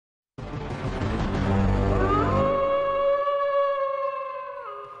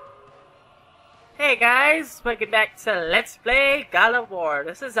Hey guys, welcome back to Let's Play God of War.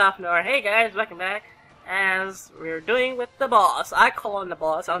 This is Afnor. Hey guys, welcome back. As we're doing with the boss. I call on the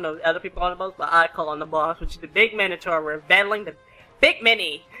boss. I don't know if other people on the boss, but I call on the boss, which is the big Minotaur. We're battling the big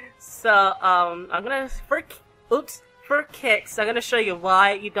mini. So, I'm gonna, for kicks, I'm gonna show you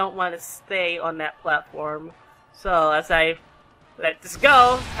why you don't want to stay on that platform. So, as I let this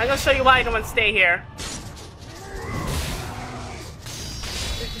go, I'm gonna show you why you don't want to stay here.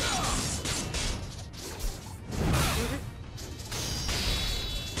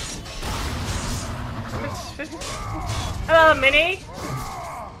 Hello, Mini!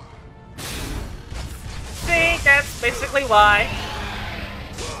 See, that's basically why.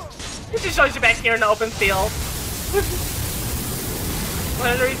 It just shows you back here in the open field.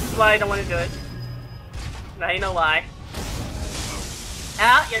 One of the reasons why I don't want to do it. Now you know why.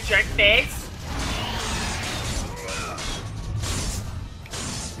 Out, you jerk face!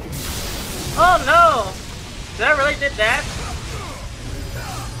 Oh no! Did I really did that?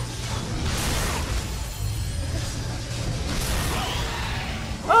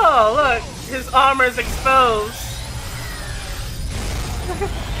 Oh, look! His armor is exposed!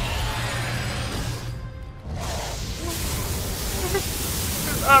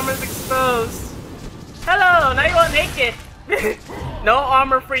 His armor is exposed! Hello! Now you all naked! No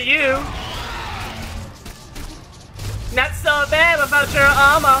armor for you! Not so bad about your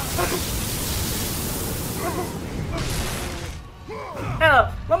armor!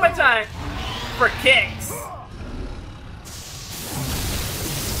 Hello! One more time! For kicks!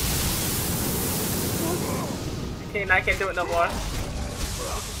 Okay, now I can't do it no more.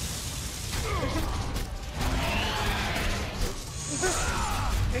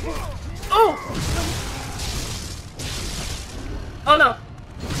 Oh! Oh no!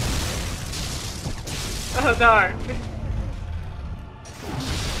 Oh darn!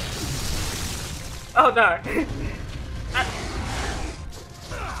 Oh darn!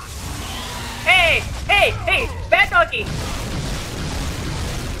 Hey! Hey! Hey! Bad doggy!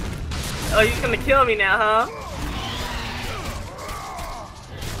 Oh, you're gonna kill me now, huh?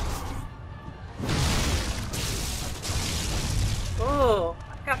 Oh,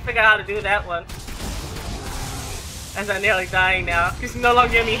 I gotta figure out how to do that one. As I'm nearly dying now. He's no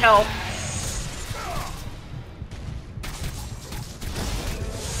longer giving me help.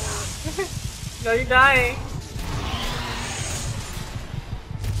 No, you're dying.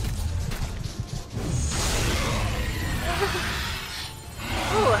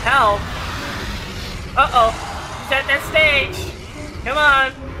 Ooh, help. Uh-oh. He's at that stage. Come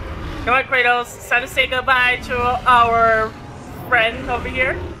on. Come on, Kratos. It's time to say goodbye to our friend over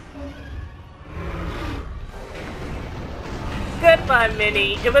here. Goodbye,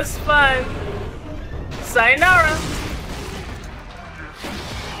 Minnie. It was fun. Sayonara.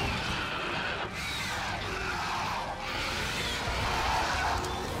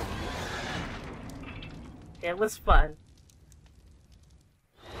 It was fun.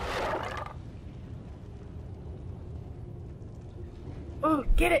 Ooh,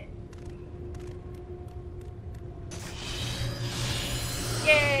 get it!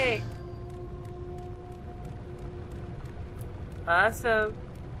 Yay! Awesome.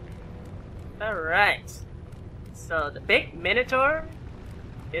 Alright. So, the big Minotaur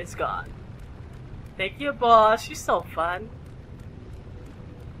is gone. Thank you, boss. You're so fun.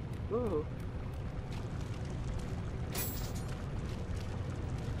 Ooh.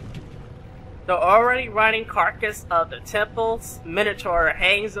 The already rotting carcass of the temple's Minotaur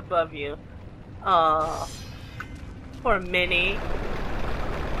hangs above you. Aww. Poor Minnie.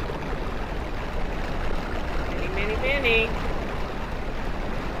 Minnie.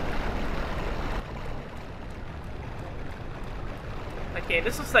 Okay,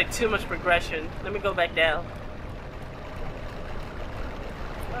 this looks like too much progression. Let me go back down.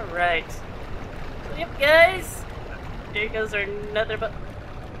 Alright. Yep, guys! There goes another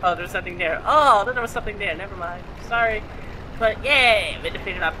oh, there's something there. Oh, there was something there. Never mind. Sorry. But yay! We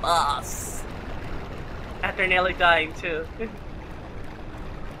defeated our boss. After nearly dying, too.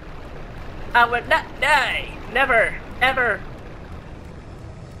 I would not die! Never! Ever!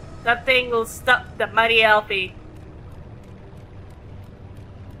 Nothing will stop the mighty Alfie.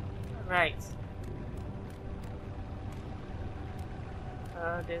 Alright.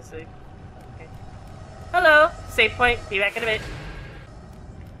 Oh, there's a... Okay. Hello! Save point. Be back in a bit.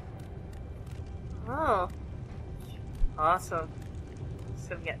 Oh. Awesome.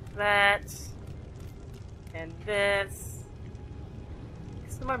 So we got that. And this.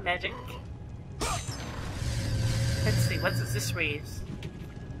 Some more magic. Let's see, what does this read?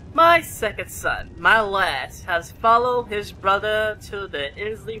 My second son, my last, has followed his brother to the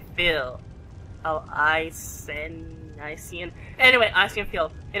Inslee Field. Oh, Ician. Anyway, Ician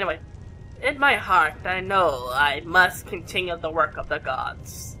Field. Anyway, in my heart, I know I must continue the work of the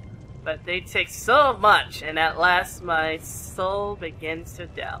gods. But they take so much, and at last my soul begins to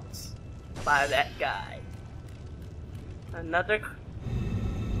doubt. By that guy. Another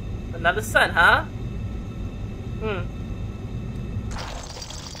son, huh?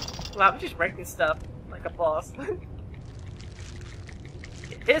 Wow, we're just breaking stuff like a boss.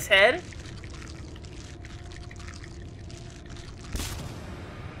 His head.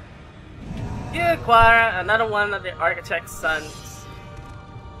 You acquire another one of the architect's sons.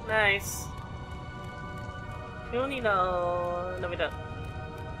 Nice. We don't need no we don't.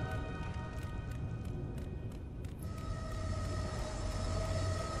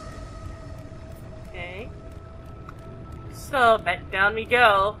 Okay. So back down we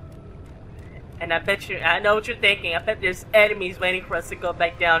go. And I bet you, I know what you're thinking. I bet there's enemies waiting for us to go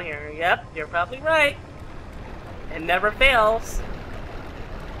back down here. Yep, you're probably right. It never fails.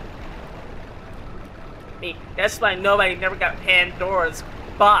 That's why nobody never got Pandora's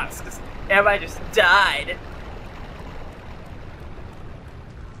box, because everybody just died.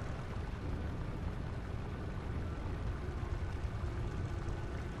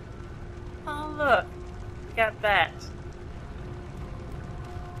 Oh look, got that.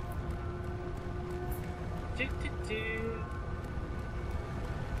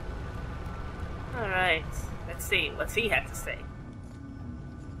 Alright, let's see, what's he have to say?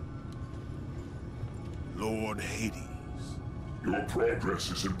 Lord Hades. Your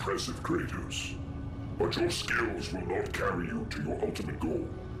progress is impressive, Kratos. But your skills will not carry you to your ultimate goal.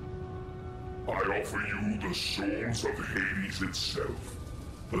 I offer you the souls of Hades itself.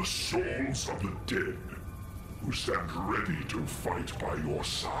 The souls of the dead, who stand ready to fight by your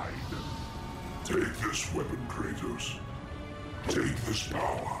side. Take this weapon, Kratos. Take this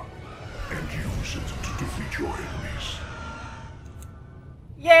power, and use it to defeat your enemies.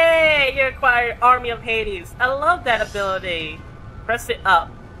 Yay! You acquired Army of Hades. I love that ability. Press it up.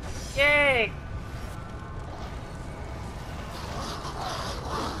 Yay!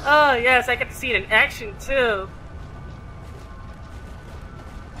 Oh yes, I get to see it in action too.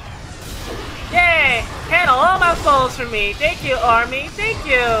 Yay! Handle all my foes for me. Thank you, Army. Thank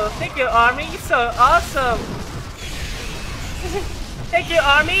you. Thank you, Army. You're so awesome. Thank you,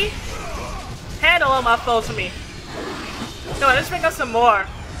 Army. Handle all my foes for me. Come on, let's bring up some more.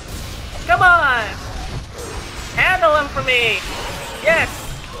 Come on! Handle them for me! Yes!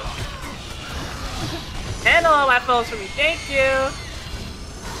 Handle all my foes for me. Thank you!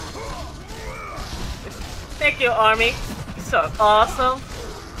 Thank you, Army. You're so awesome.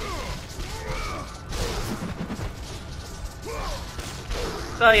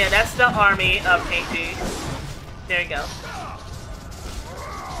 So yeah, that's the Army of Hades. There you go.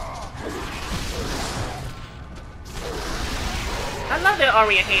 I love the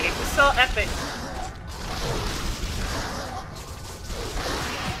Army of Hades, it's so epic.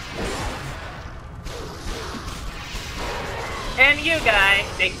 And you guy,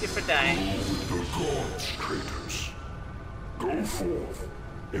 thank you for dying. The gods, Kratos. Go forth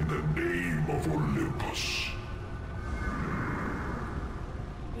in the name of Olympus.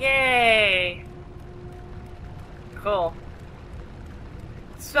 Yay! Cool.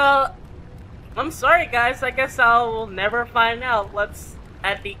 So, I'm sorry guys, I guess I will never find out what's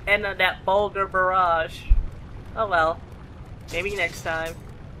at the end of that boulder barrage. Oh well. Maybe next time.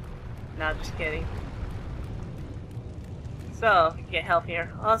 Nah, just kidding. So, get help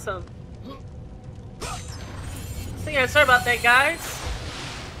here. Awesome. So yeah, sorry about that guys.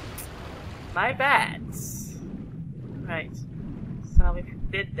 My bad. Right. So we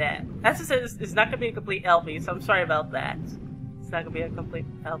did that. As I said, it's not gonna be a complete LP, so I'm sorry about that. It's not gonna be a complete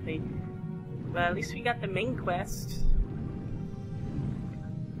LP. But at least we got the main quest.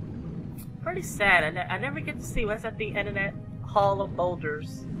 Pretty sad. I never get to see what's at the end of that Hall of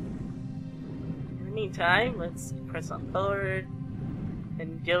Boulders. In the meantime, let's press on forward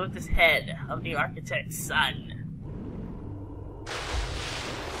and deal with this head of the architect's son.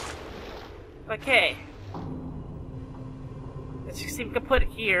 Okay. Let's see if we can put it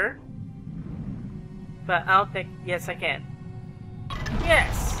here. But I don't think... Yes, I can.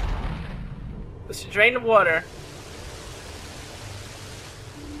 Yes! Let's drain the water.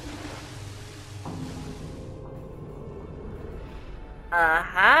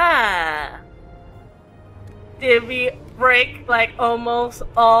 Aha! Did we break like almost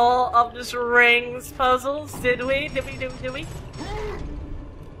all of this rings puzzles? Did we? Did we?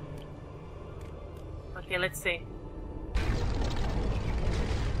 Okay, let's see.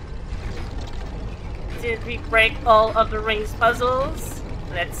 Did we break all of the rings puzzles?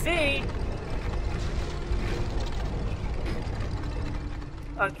 Let's see.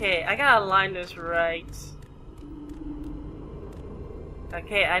 Okay, I gotta align this right.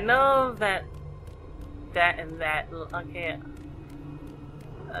 Okay, I know that and that. Okay.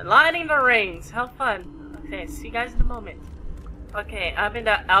 Aligning the rings. How fun. Okay, see you guys in a moment. Okay, I'm in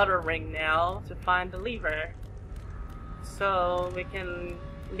the outer ring now to find the lever. So we can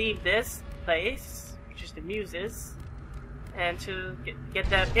leave this place, which is the muses, and to get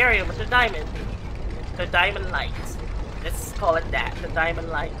that area with the diamond. The diamond light. Let's call it that, the diamond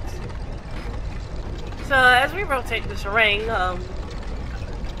light. So as we rotate this ring,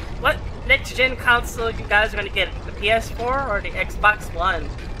 what next gen console you guys are gonna get? The PS4 or the Xbox One?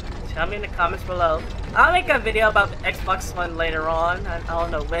 Tell me in the comments below. I'll make a video about the Xbox One later on. I don't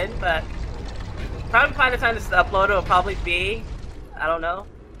know when, but probably by the time this is uploaded, it'll probably be. I don't know.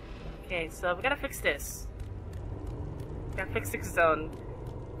 Okay, so we gotta fix this. We gotta fix the zone.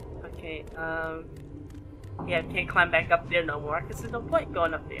 Okay, yeah, we can't climb back up there no more, because there's no point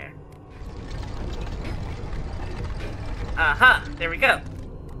going up there. Aha, there we go.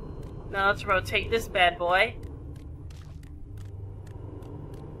 Now let's rotate this bad boy.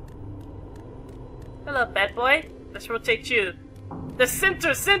 Hello, bad boy. Let's rotate you. The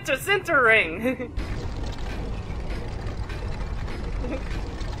center ring!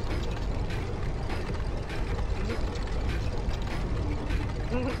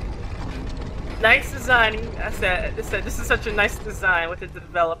 Nice designing. I said, this is such a nice design with the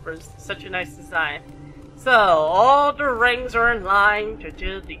developers. Such a nice design. So, all the rings are in line to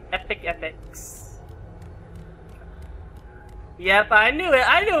do the epic epics. Yep, I knew it.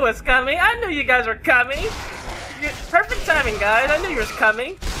 I knew it was coming. I knew you guys were coming. Perfect timing, guys. I knew you was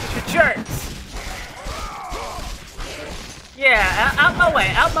coming. You jerks. Yeah, out my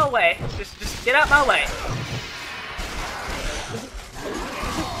way. Out my way. Just get out my way.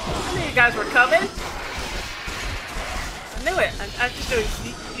 I knew you guys were coming. I knew it. I just knew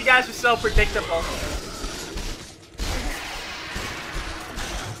it. You guys were so predictable.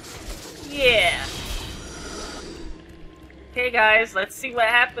 Yeah. Okay guys, let's see what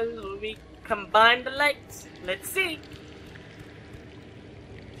happens when we combine the lights. Let's see.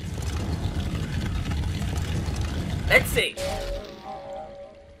 Let's see.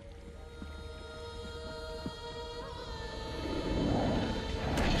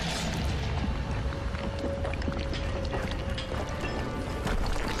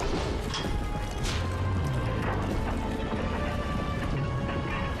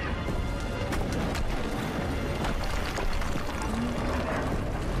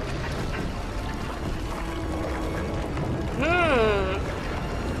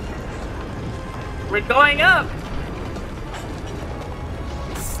 We're going up!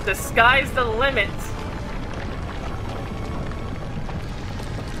 The sky's the limit.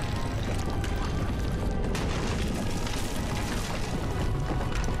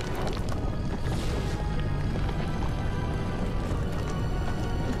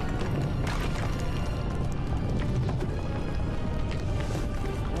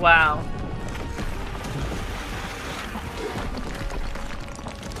 Wow.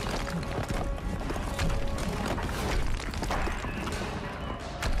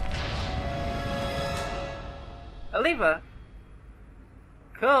 A lever.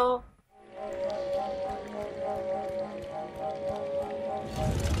 Cool.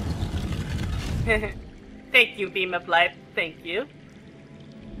 Thank you, Beam of Light. Thank you.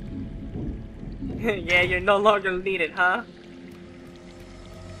 Yeah, you're no longer needed, huh?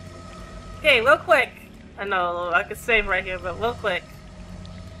 Okay, real quick. I know I could save right here, but real quick.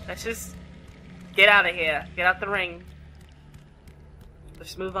 Let's just get out of here. Get out the ring.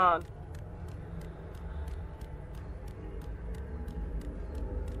 Let's move on.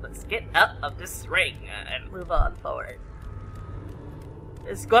 Let's get out of this ring and move on forward.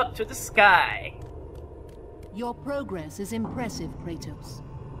 Let's go up to the sky. Your progress is impressive, Kratos.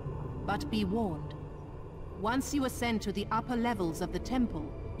 But be warned. Once you ascend to the upper levels of the temple,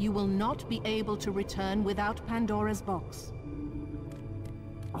 you will not be able to return without Pandora's box.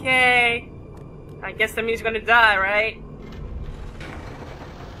 Okay. I guess that means you're gonna die, right?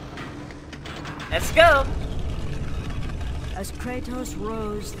 Let's go! As Kratos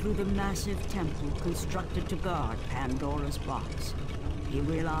rose through the massive temple constructed to guard Pandora's box, he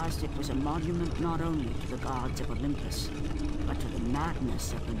realized it was a monument not only to the gods of Olympus, but to the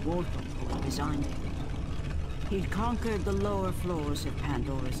madness of the mortal who had designed it. He'd conquered the lower floors of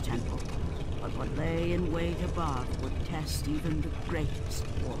Pandora's temple, but what lay in wait above would test even the greatest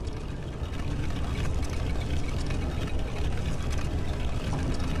warrior.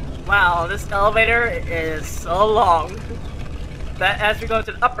 Wow, this elevator is so long. That as we go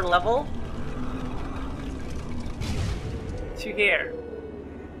to the upper level, to here.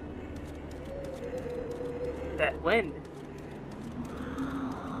 that wind?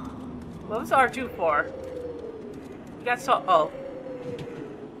 What was R2 for? You got so. Oh.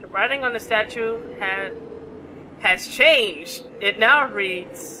 The writing on the statue has changed. It now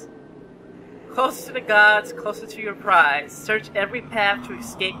reads, "Closer to the gods, closer to your prize. Search every path to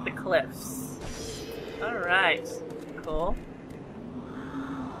escape the cliffs." Alright. Cool.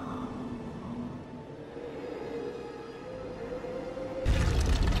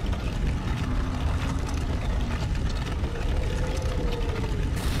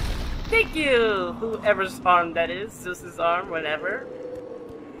 Thank you! Whoever's arm that is. Zeus's arm, whatever.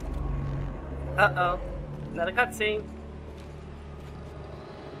 Uh-oh. Another cutscene.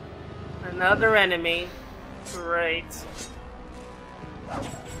 Another enemy. Great.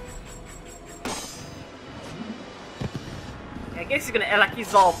 I guess he's gonna act like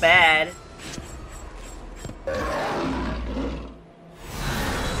he's all bad.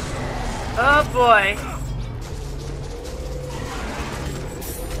 Oh boy.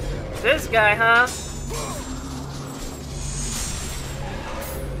 This guy, huh?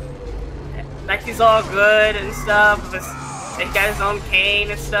 Like he's all good and stuff. He got his own cane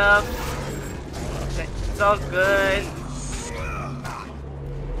and stuff. It's all good.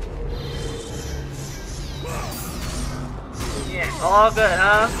 Yeah, all good,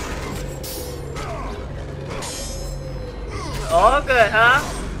 huh? All good, huh?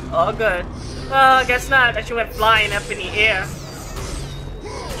 All good. Well, I guess not. That you went flying up in the air.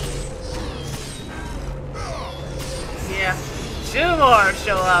 Yeah, 2 more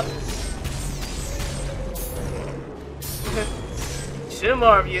show up. 2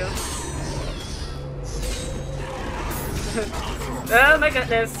 more of you. Oh my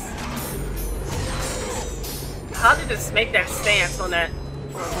goodness. How did this make that stance on that,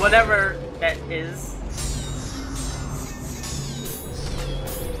 or whatever that is?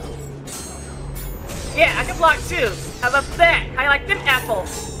 Yeah, I can block too. How about that? How you like them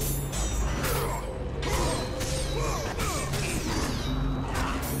apples?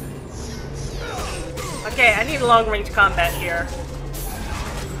 Okay, I need long range combat here.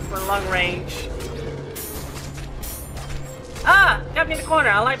 For long range. Ah! Got me in the corner.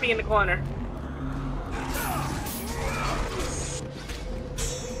 I like being in the corner.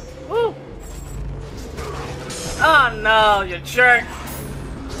 Woo! Oh no, you jerk!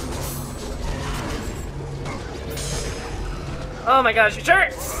 Oh my gosh, you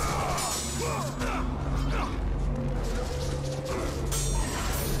jerks!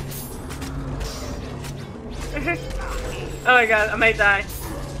 Oh my god, I may die.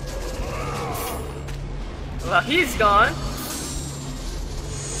 Well, he's gone.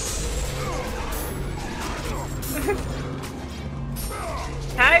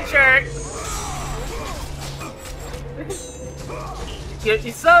 Hi, jerk!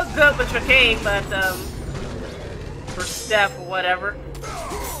 You're so good with your cane, but, for step or whatever.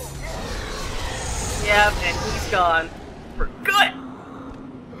 Yep, and he's gone. For good!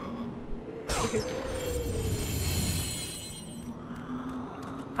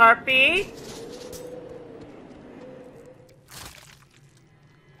 Harpy?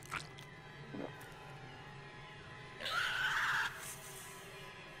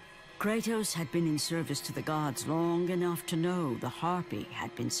 Kratos had been in service to the gods long enough to know the Harpy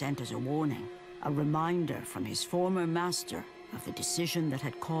had been sent as a warning, a reminder from his former master of the decision that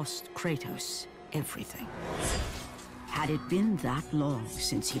had cost Kratos everything. Had it been that long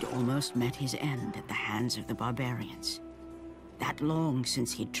since he'd almost met his end at the hands of the barbarians? That long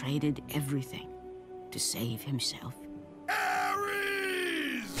since he'd traded everything to save himself?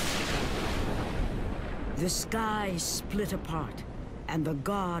 Ares! The sky split apart, and the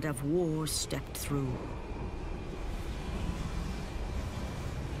god of war stepped through.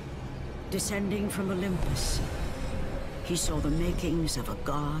 Descending from Olympus, he saw the makings of a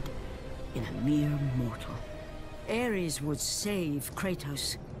god in a mere mortal. Ares would save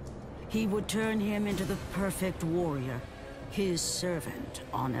Kratos. He would turn him into the perfect warrior, his servant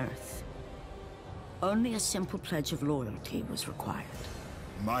on Earth. Only a simple pledge of loyalty was required.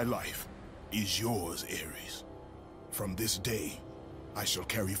 My life is yours, Ares. From this day, I shall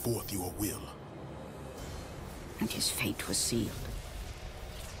carry forth your will. And his fate was sealed.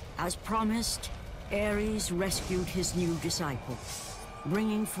 As promised, Ares rescued his new disciple,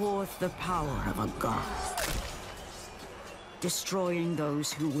 bringing forth the power of a god, destroying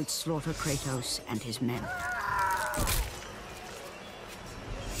those who would slaughter Kratos and his men.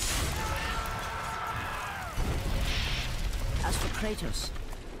 As for Kratos,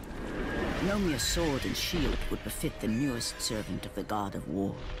 no mere sword and shield would befit the newest servant of the god of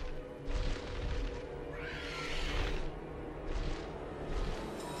war.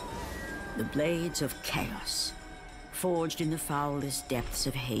 The blades of chaos, forged in the foulest depths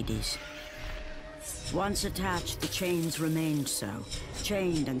of Hades. Once attached, the chains remained so,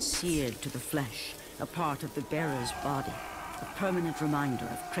 chained and seared to the flesh, a part of the bearer's body, a permanent reminder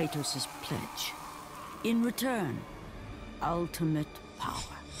of Kratos' pledge. In return, ultimate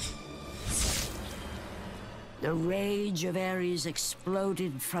power. The rage of Ares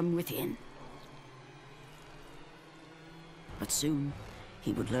exploded from within. But soon,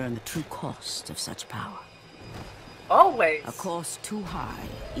 he would learn the true cost of such power. Always. A cost too high,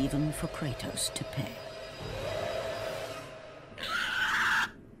 even for Kratos to pay.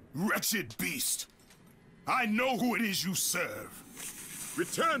 Wretched beast! I know who it is you serve.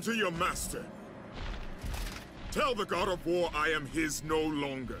 Return to your master. Tell the god of war I am his no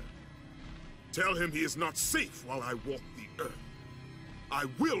longer. Tell him he is not safe while I walk the earth. I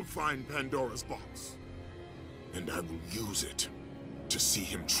will find Pandora's box. And I will use it to see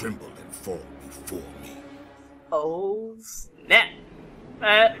him tremble and fall before me. Oh, snap.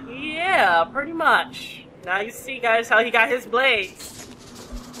 Yeah, pretty much. Now you see, guys, how he got his blades.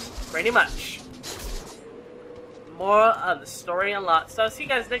 Pretty much. More of the story unlocked. So I'll see you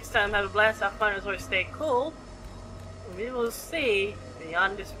guys next time. Have a blast. Have fun. As always, stay cool. We will see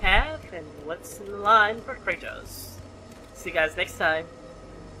beyond this path and what's in the line for Kratos. See you guys next time.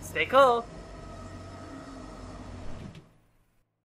 Stay cool.